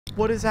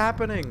What is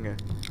happening?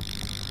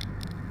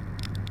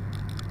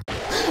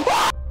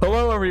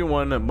 Hello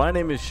everyone, my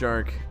name is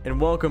Shark, and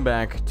welcome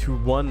back to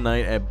One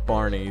Night at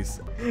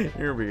Barney's.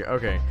 Here we go.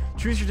 Okay,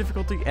 choose your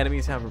difficulty.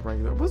 Enemies have a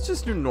regular. Let's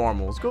just do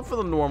normal. Let's go for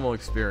the normal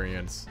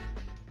experience.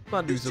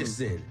 Not do some. Just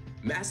in.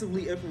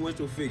 Massively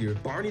influential figure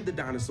Barney the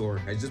dinosaur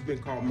has just been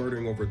caught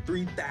murdering over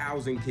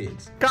 3,000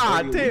 kids.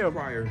 God Only a week damn.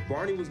 prior,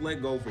 Barney was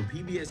let go from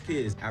PBS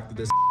Kids after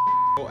the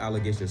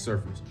allegation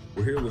surfaced.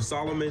 We're here with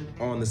Solomon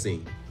on the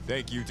scene.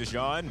 Thank you,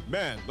 Tashawn.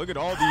 Man, look at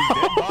all these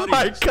dead bodies.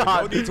 My But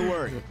God. no need to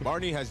worry.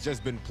 Barney has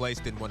just been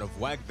placed in one of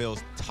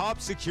Wagville's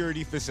top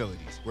security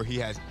facilities, where he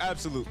has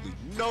absolutely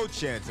no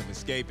chance of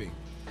escaping.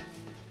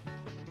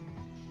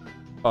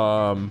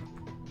 What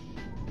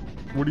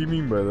do you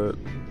mean by that?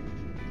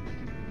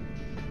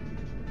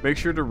 Make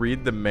sure to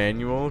read the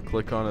manual.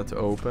 Click on it to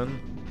open.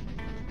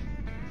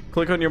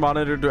 Click on your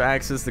monitor to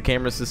access the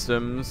camera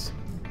systems.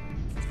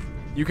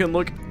 You can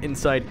look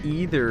inside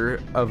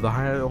either of the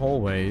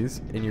hallways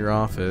in your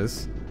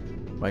office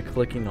by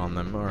clicking on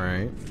them.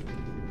 Alright.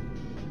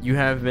 You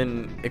have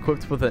been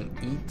equipped with an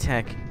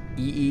E-Tech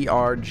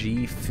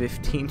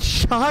EERG-15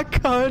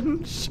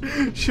 shotgun.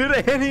 Should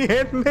any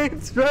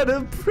inmates try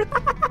to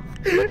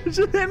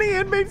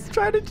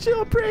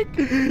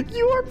jailbreak,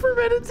 you are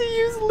permitted to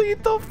use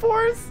lethal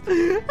force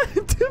to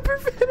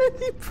prevent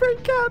any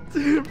breakout.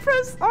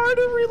 Press R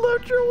to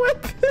reload your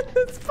weapon.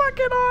 It's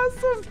fucking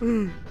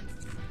awesome.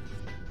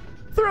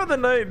 Throughout the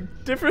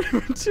night, different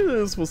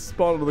materials will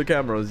spawn onto the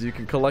cameras. You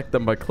can collect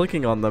them by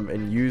clicking on them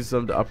and use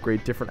them to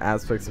upgrade different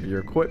aspects of your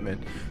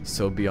equipment,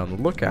 so be on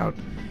the lookout.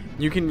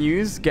 You can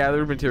use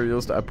gathered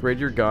materials to upgrade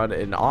your gun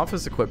and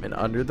office equipment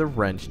under the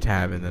wrench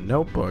tab in the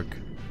notebook.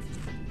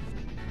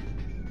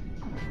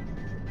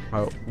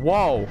 Oh,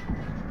 whoa!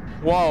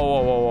 Whoa,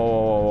 whoa, whoa, whoa,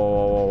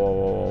 whoa,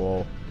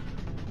 whoa,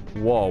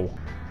 whoa, whoa,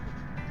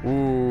 whoa.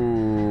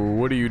 Ooh,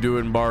 what are you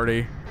doing,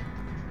 Barney?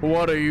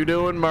 What are you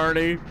doing,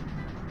 Barney?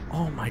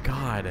 Oh my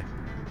God.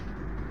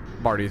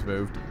 Barney's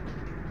moved.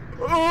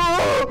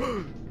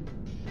 Oh,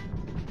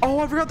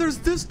 I forgot there's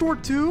this door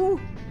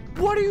too?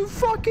 What do you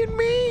fucking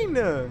mean?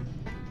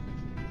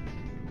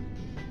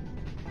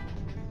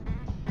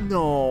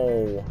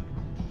 No.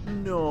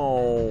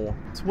 No.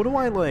 So what do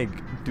I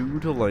do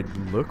to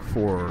look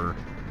for?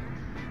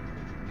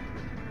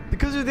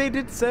 Because they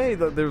did say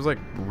that there's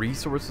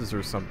resources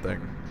or something.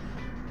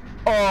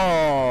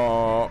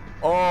 Oh.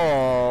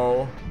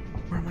 Oh.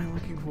 Where am I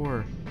looking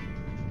for?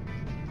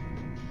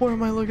 What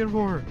am I looking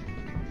for?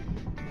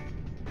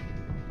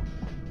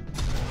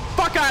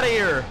 Fuck out of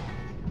here!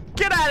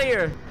 Get out of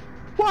here!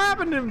 What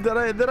happened to him? Did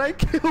I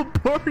kill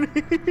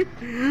Barney?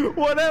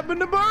 What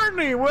happened to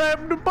Barney? What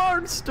happened to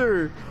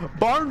Barnster?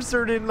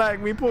 Barnster didn't like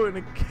me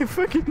putting a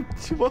fucking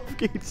 12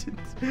 gauge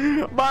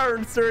in.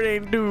 Barnster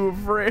ain't too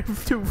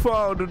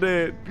fond of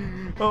that.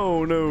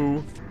 Oh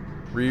no.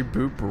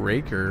 Reboot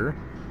breaker?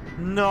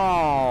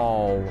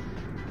 No.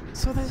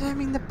 So does that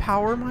mean the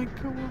power might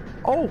go up?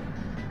 Oh.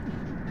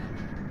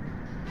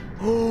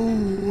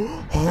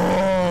 Oh,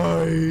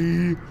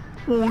 hi.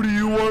 What do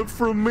you want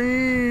from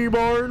me,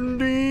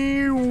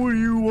 Barney? What do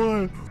you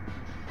want?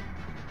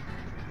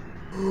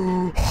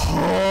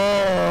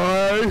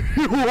 Hi.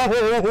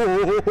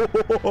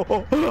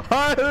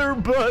 Hi there,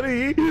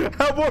 buddy.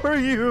 How are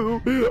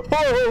you?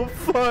 Oh,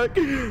 fuck.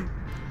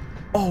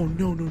 Oh,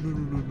 no.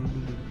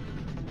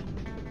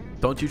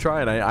 Don't you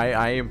try it.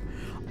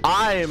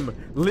 I am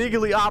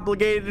legally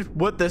obligated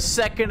with the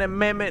Second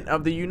Amendment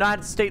of the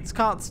United States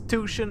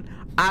Constitution.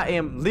 I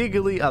am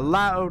legally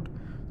allowed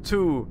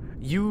to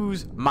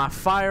use my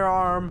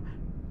firearm.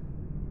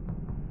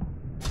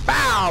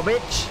 Bow,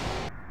 bitch.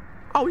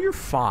 Oh, you're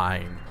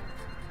fine.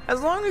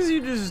 As long as you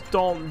just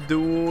don't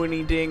do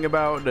anything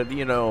about it,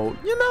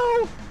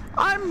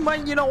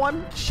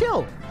 I'm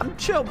chill. I'm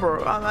chill,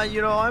 bro.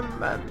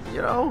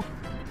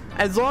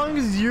 As long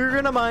as you're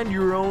gonna mind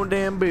your own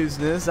damn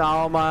business,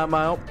 I'll mind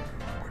my own.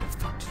 Where the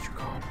fuck did you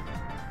go?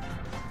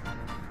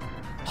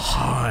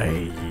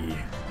 Hi.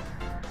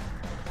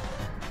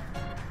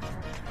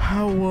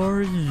 How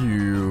are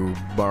you,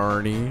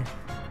 Barney?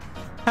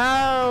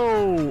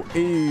 How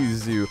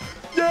is you?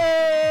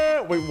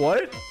 Yeah! Wait,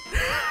 what?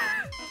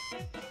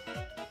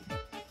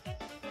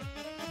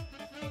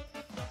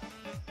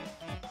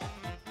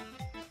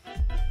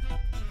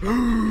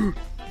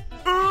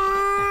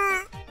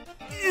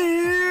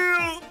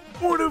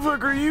 What the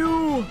fuck are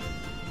you?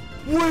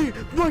 Wait,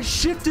 my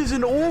shift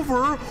isn't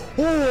over.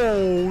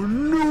 Oh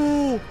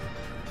no!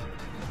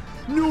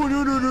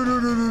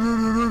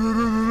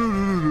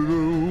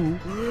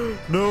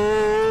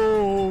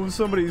 No,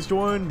 somebody's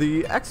joined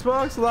the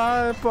Xbox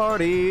Live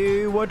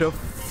party. What the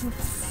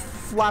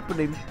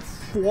flapping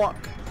fuck?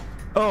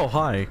 Oh,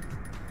 hi.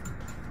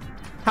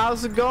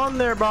 How's it going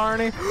there,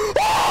 Barney?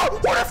 Oh,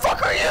 what the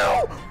fuck are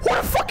you? Who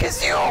the fuck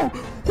is you?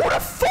 Who the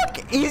fuck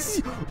is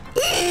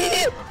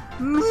you?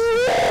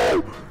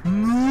 No!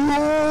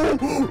 No!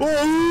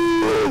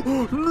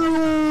 Oh, no!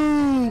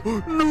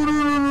 No! No! No!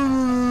 No! No!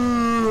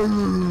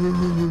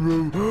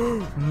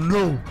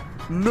 No!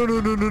 No!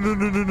 No! No! No!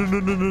 No!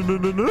 No!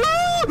 No! No!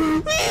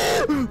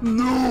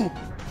 No!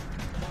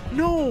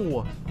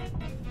 No.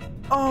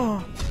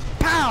 Oh.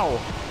 Pow.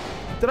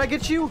 Did I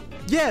get you?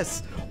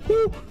 Yes.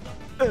 Woo.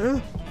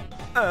 Oh!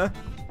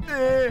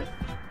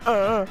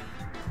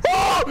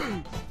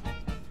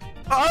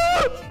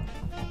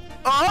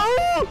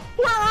 Oh!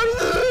 Where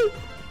is it?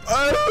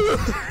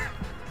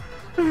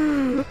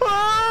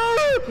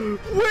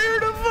 Where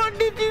the fuck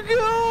did you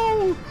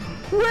go?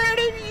 Where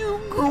did you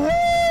go?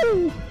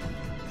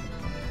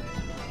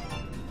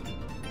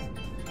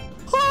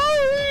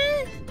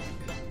 Hi!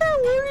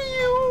 How are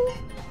you?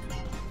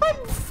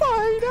 I'm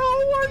fine.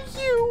 How are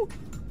you?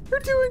 You're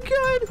doing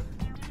good.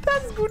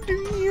 That's good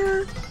to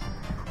hear.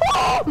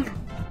 Oh!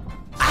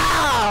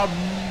 Ah!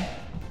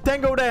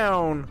 Tango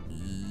down.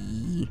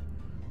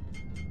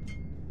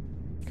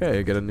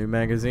 Okay, get a new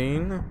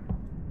magazine.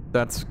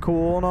 That's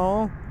cool and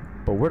all.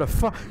 But where the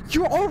fuck?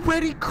 You're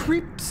already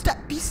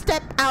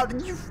step out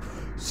and you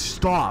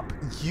stop.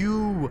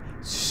 You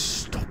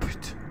stop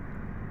it.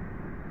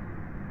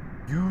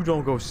 You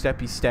don't go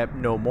steppy step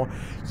no more.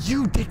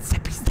 You did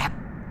steppy step.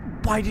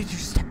 Why did you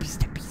steppy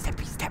step?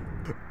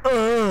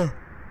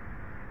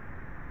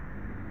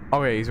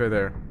 Okay, he's right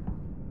there.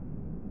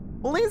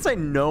 At least I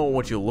know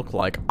what you look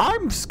like.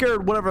 I'm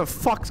scared whatever the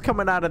fuck's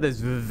coming out of this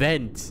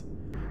vent.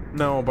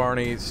 No,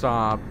 Barney,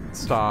 stop.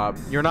 Stop.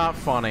 You're not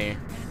funny.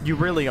 You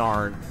really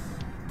aren't.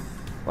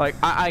 Like,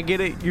 I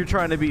get it. You're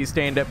trying to be a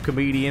stand-up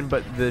comedian,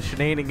 but the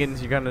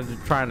shenanigans you're gonna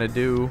trying to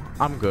do,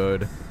 I'm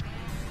good.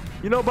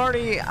 You know,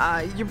 Barney,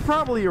 you're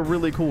probably a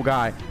really cool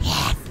guy.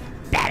 Yes,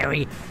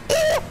 battery.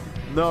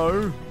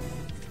 No.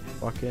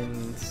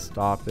 Fucking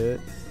stop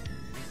it.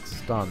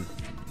 Stun.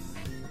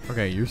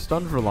 Okay, you're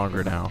stunned for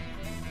longer now.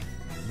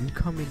 You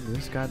come in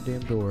this goddamn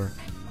door.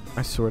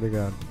 I swear to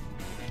God.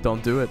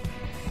 Don't do it.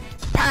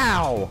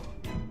 Pow!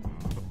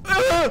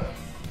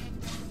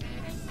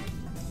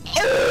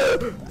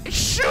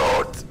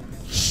 Shoot!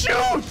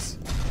 Shoot!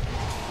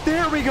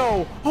 There we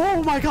go.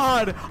 Oh my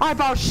God! I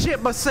about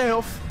shit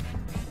myself.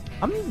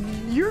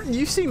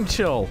 You seem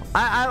chill.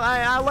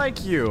 I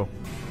like you.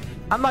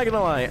 I'm not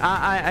gonna lie.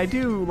 I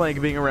do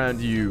like being around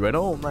you. I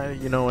don't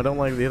like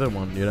the other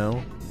one. You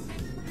know.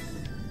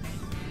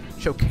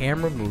 Show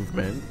camera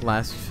movement.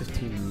 Last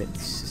 15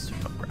 minutes. System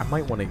upgrade. I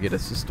might want to get a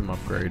system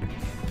upgrade.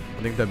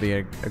 I think that'd be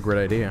a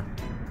great idea.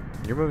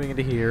 You're moving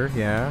into here,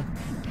 yeah.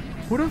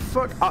 Who the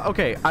fuck?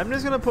 Okay, I'm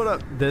just gonna put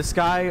up this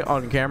guy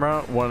on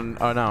camera.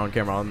 Not on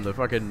camera, on the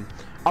fucking.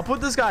 I'll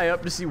put this guy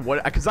up to see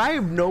what, because I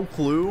have no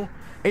clue.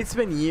 It's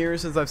been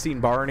years since I've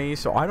seen Barney,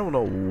 so I don't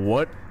know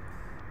what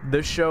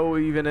this show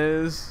even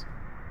is.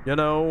 You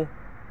know,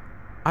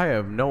 I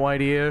have no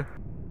idea.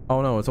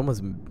 Oh no, it's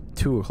almost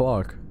 2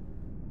 o'clock.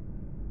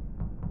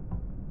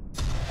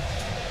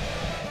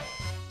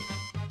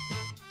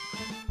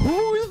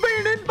 Who's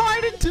been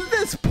invited to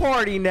this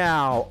party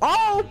now?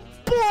 Oh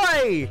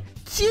boy!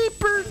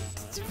 Jeepers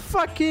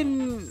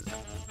fucking...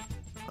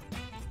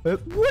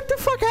 What the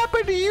fuck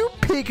happened to you,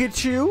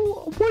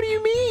 Pikachu? What do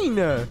you mean?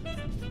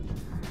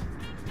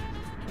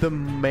 The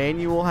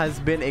manual has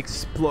been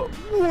What?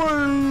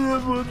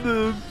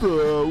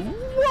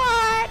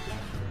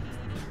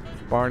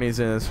 Barney's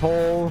in his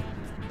hole.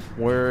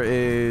 Where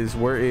is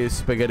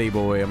Spaghetti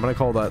Boy? I'm gonna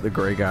call that the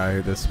gray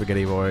guy, the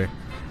Spaghetti Boy.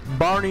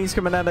 Barney's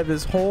coming out of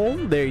his hole.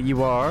 There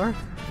you are.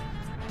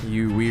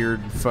 You weird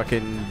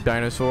fucking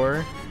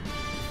dinosaur.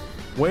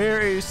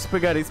 Where is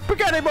Spaghetti?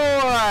 Spaghetti Boy!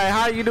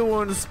 How you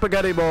doing,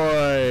 Spaghetti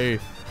Boy?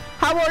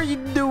 How are you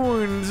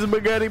doing,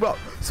 Spaghetti Boy?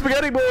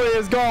 Spaghetti Boy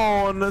is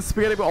gone.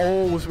 Spaghetti Boy.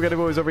 Oh, Spaghetti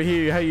Boy's over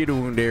here. How you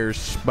doing there,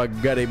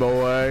 Spaghetti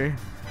Boy?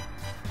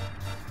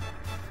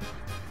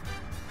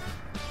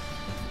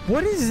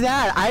 What is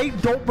that? I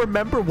don't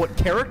remember what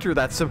character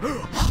that's.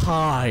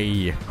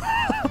 Hi.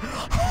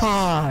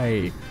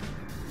 Hi.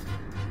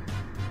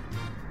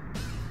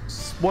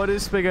 What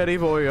is Spaghetti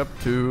Boy up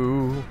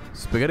to?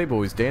 Spaghetti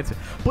Boy's dancing.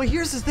 But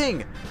here's the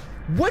thing.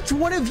 Which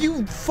one of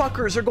you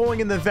fuckers are going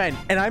in the vent?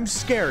 And I'm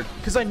scared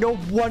because I know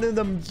one of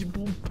them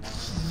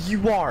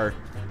you are.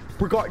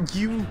 One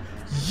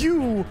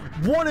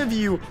of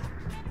you.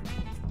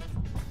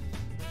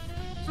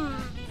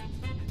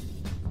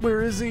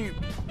 Where is he?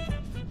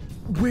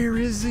 Where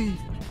is he?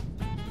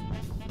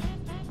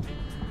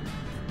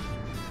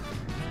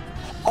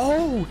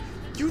 Oh,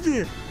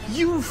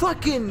 you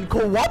fucking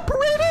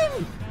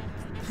cooperating?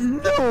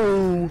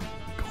 No.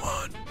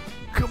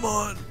 Come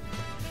on.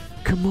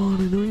 Come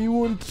on, I know you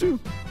want to.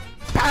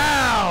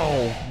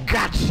 Pow!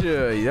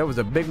 Gotcha! That was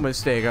a big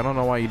mistake. I don't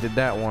know why you did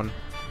that one.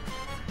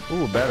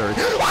 Ooh, better.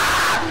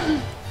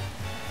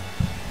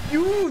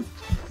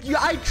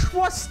 I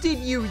trusted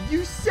you.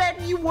 You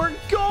said you weren't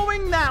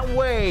going that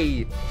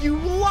way. You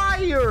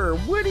liar.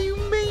 What do you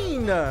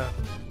mean?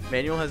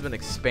 Manual has been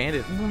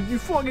expanded. You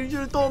fucking should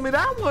have told me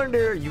that one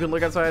there. You can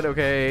look outside.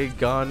 Okay.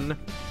 Gun.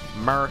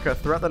 America.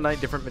 Throughout the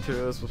night, different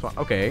materials.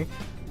 Okay.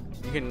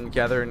 You can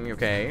gather and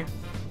okay.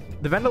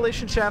 The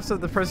ventilation shafts of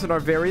the prison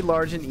are very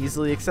large and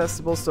easily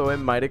accessible, so it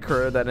might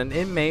occur that an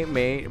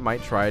inmate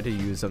might try to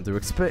use them to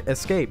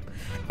escape.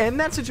 In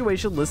that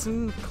situation,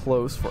 listen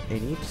close for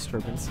any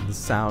disturbance in the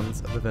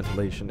sounds of the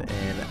ventilation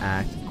and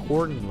act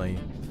accordingly.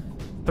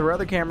 throughout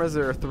the cameras,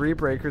 there are 3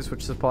 breakers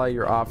which supply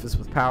your office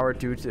with power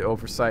due to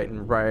oversight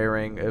and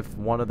wiring. If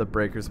one of the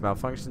breakers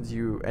malfunctions,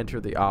 you enter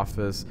the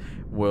office.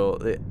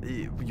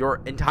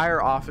 Your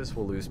entire office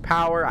will lose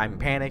power. I'm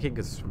panicking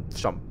because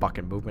some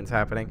fucking movement's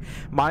happening.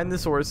 Mind the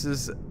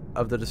sources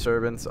of the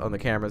disturbance on the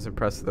cameras and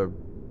press the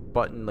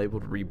button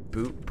labeled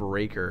reboot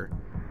breaker.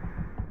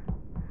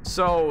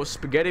 So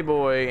Spaghetti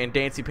Boy and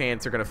Dancy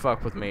Pants are gonna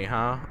fuck with me,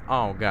 huh?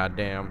 Oh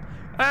goddamn.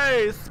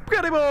 Hey,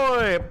 Spaghetti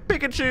Boy!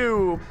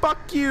 Pikachu!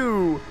 Fuck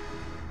you!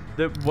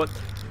 What?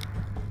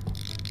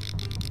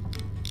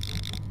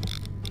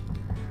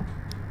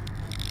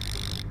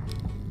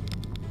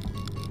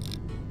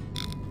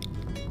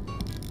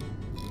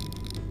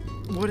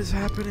 What is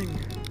happening?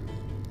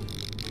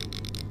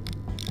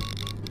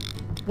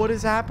 What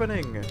is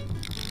happening?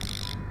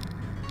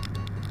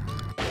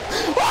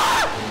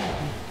 Ah!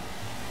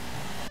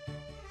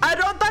 I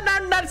don't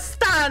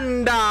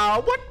understand.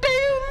 What do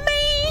you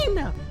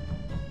mean?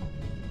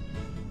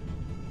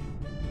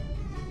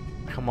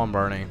 Come on,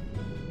 Barney.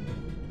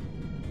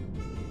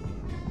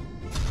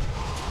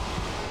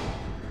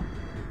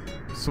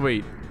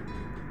 Sweet.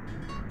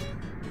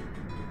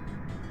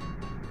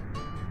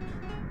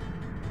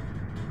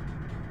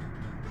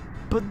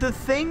 But the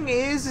thing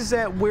is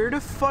that where the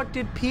fuck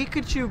did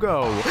Pikachu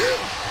go?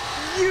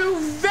 You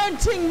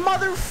venting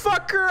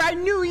motherfucker! I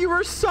knew you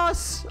were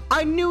sus!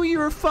 I knew you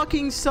were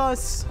fucking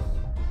sus!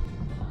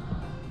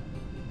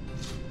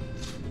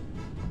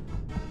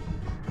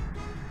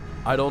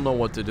 I don't know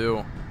what to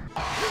do.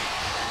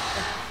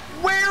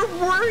 Where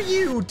were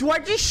you? Do I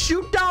just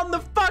shoot down the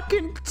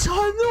fucking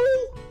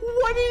tunnel?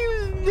 What do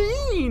you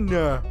mean?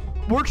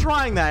 We're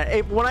trying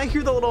that. When I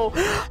hear the little...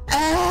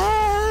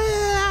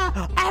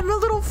 I'm a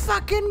little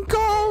fucking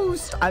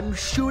ghost! I'm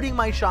shooting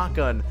my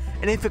shotgun.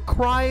 And if it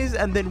cries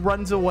and then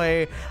runs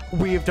away,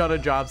 we have done a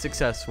job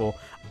successful.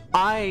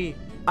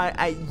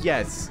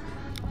 Yes.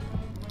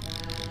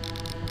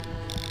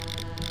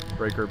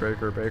 Breaker,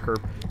 breaker, breaker.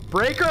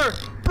 Breaker!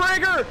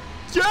 Breaker!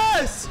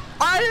 Yes!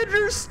 I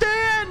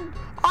understand!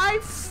 I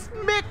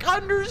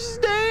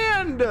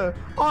understand!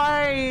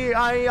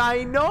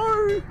 I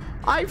know!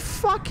 I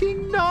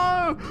fucking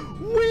know!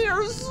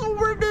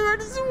 We're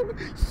doing so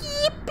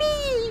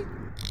yippee!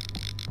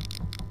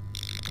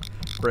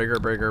 Breaker,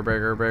 breaker,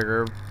 breaker,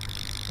 breaker.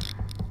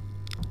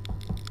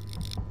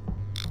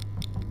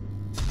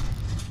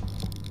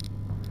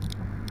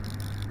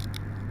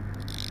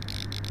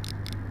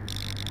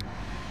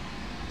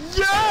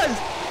 Yes!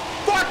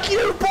 Fuck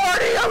you,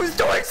 Barney! I was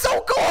doing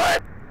so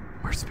good!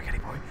 Where's Spaghetti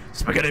Boy?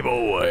 Spaghetti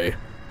Boy!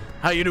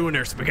 How you doing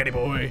there, Spaghetti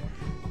Boy?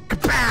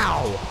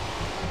 Kapow!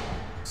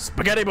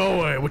 Spaghetti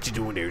Boy! What you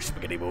doing there,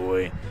 Spaghetti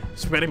Boy?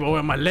 Spaghetti Boy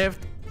on my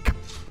left.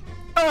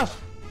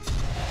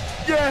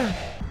 Yeah!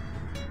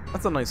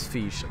 That's a nice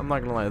fish. I'm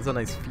not gonna lie, that's a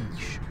nice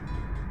fish.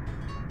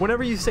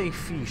 Whenever you say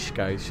fish,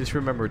 guys, just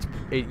remember,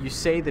 you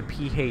say the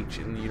PH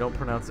and you don't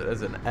pronounce it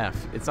as an F.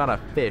 It's not a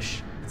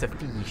fish, it's a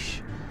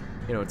fish.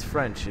 You know, it's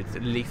French. It's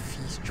les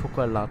fiches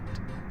chocolat.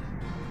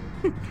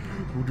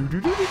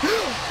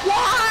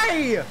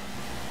 Why?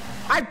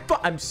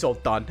 I'm so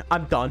done.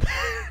 I'm done.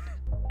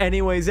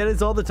 Anyways, that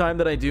is all the time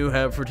that I do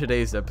have for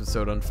today's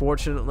episode.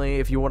 Unfortunately,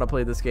 if you want to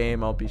play this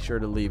game, I'll be sure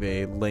to leave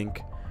a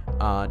link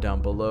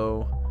down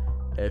below.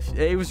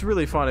 It was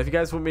really fun. If you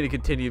guys want me to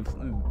continue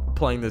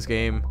playing this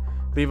game,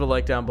 leave a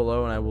like down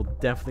below and I will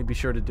definitely be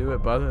sure to do it.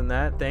 But other than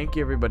that, thank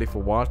you everybody for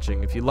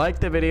watching. If you liked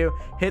the video,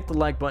 hit the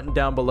like button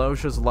down below. It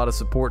shows a lot of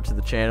support to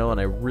the channel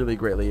and I really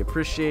greatly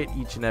appreciate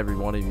each and every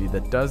one of you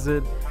that does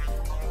it.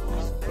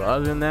 But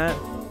other than that,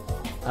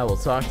 I will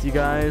talk to you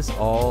guys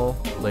all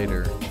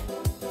later.